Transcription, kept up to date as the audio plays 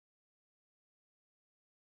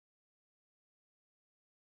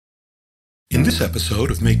In this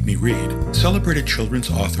episode of Make Me Read, celebrated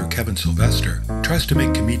children's author Kevin Sylvester tries to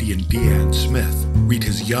make comedian DeAnne Smith read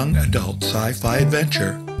his young adult sci-fi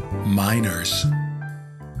adventure, MiNrs.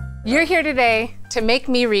 You're here today to make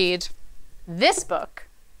me read this book.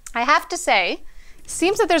 I have to say,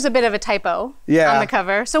 seems that there's a bit of a typo on the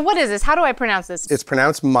cover. So what is this? How do I pronounce this? It's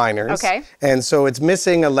pronounced MiNrs. Okay. And so it's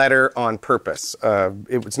missing a letter on purpose.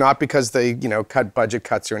 It's not because they, cut budget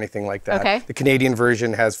cuts or anything like that. Okay. The Canadian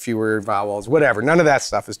version has fewer vowels, whatever. None of that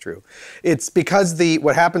stuff is true. It's because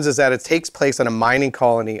what happens is that it takes place on a mining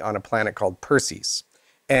colony on a planet called Perseus.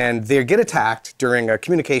 And they get attacked during a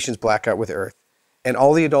communications blackout with Earth. And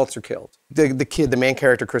all the adults are killed. The main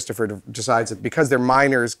character, Christopher, decides that because they're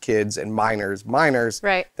miners, kids, and miners,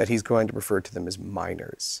 right, that he's going to refer to them as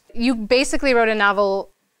MiNrs. You basically wrote a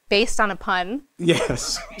novel based on a pun.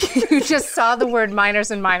 Yes. You just saw the word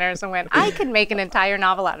miners and miners and went, I could make an entire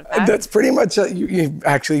novel out of that. That's pretty much, you've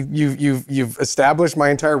established my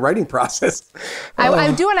entire writing process.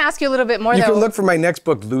 I do want to ask you a little bit more, though. You can look for my next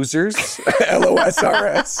book, Losers,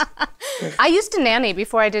 LOSRS. I used to nanny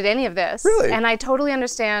before I did any of this. Really? And I totally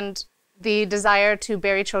understand the desire to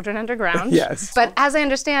bury children underground. Yes. But as I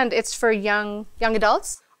understand, it's for young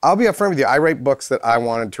adults? I'll be upfront with you. I write books that I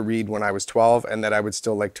wanted to read when I was 12 and that I would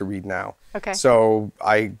still like to read now. Okay. So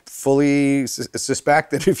I fully suspect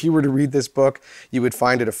that if you were to read this book, you would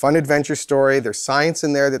find it a fun adventure story. There's science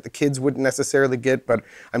in there that the kids wouldn't necessarily get, but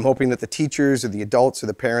I'm hoping that the teachers or the adults or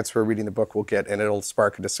the parents who are reading the book will get, and it'll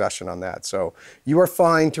spark a discussion on that. So you are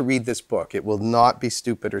fine to read this book. It will not be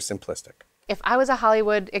stupid or simplistic. If I was a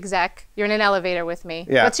Hollywood exec, you're in an elevator with me.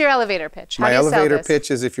 Yeah. What's your elevator pitch? How My do you sell elevator this?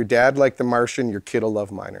 pitch is if your dad liked The Martian, your kid will love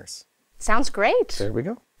MiNrs. Sounds great. There we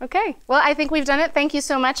go. Okay. Well, I think we've done it. Thank you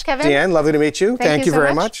so much, Kevin. DeAnne, lovely to meet you. Thank you so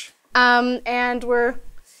very much. And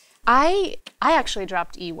I actually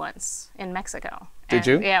dropped E once in Mexico. Did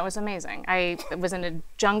you? Yeah, it was amazing. I was in a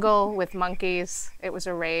jungle with monkeys. It was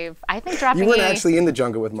a rave. I think dropping You weren't E, actually in the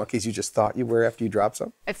jungle with monkeys. You just thought you were after you dropped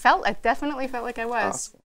some? it definitely felt like I was.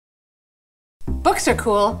 Awesome. Books are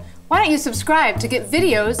cool. Why don't you subscribe to get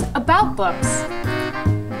videos about books?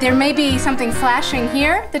 There may be something flashing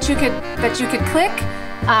here that you could click.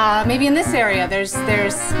 Maybe in this area,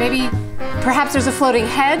 perhaps there's a floating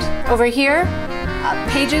head over here.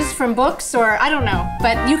 Pages from books, or I don't know.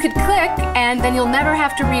 But you could click and then you'll never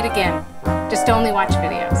have to read again. Just only watch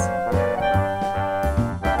videos.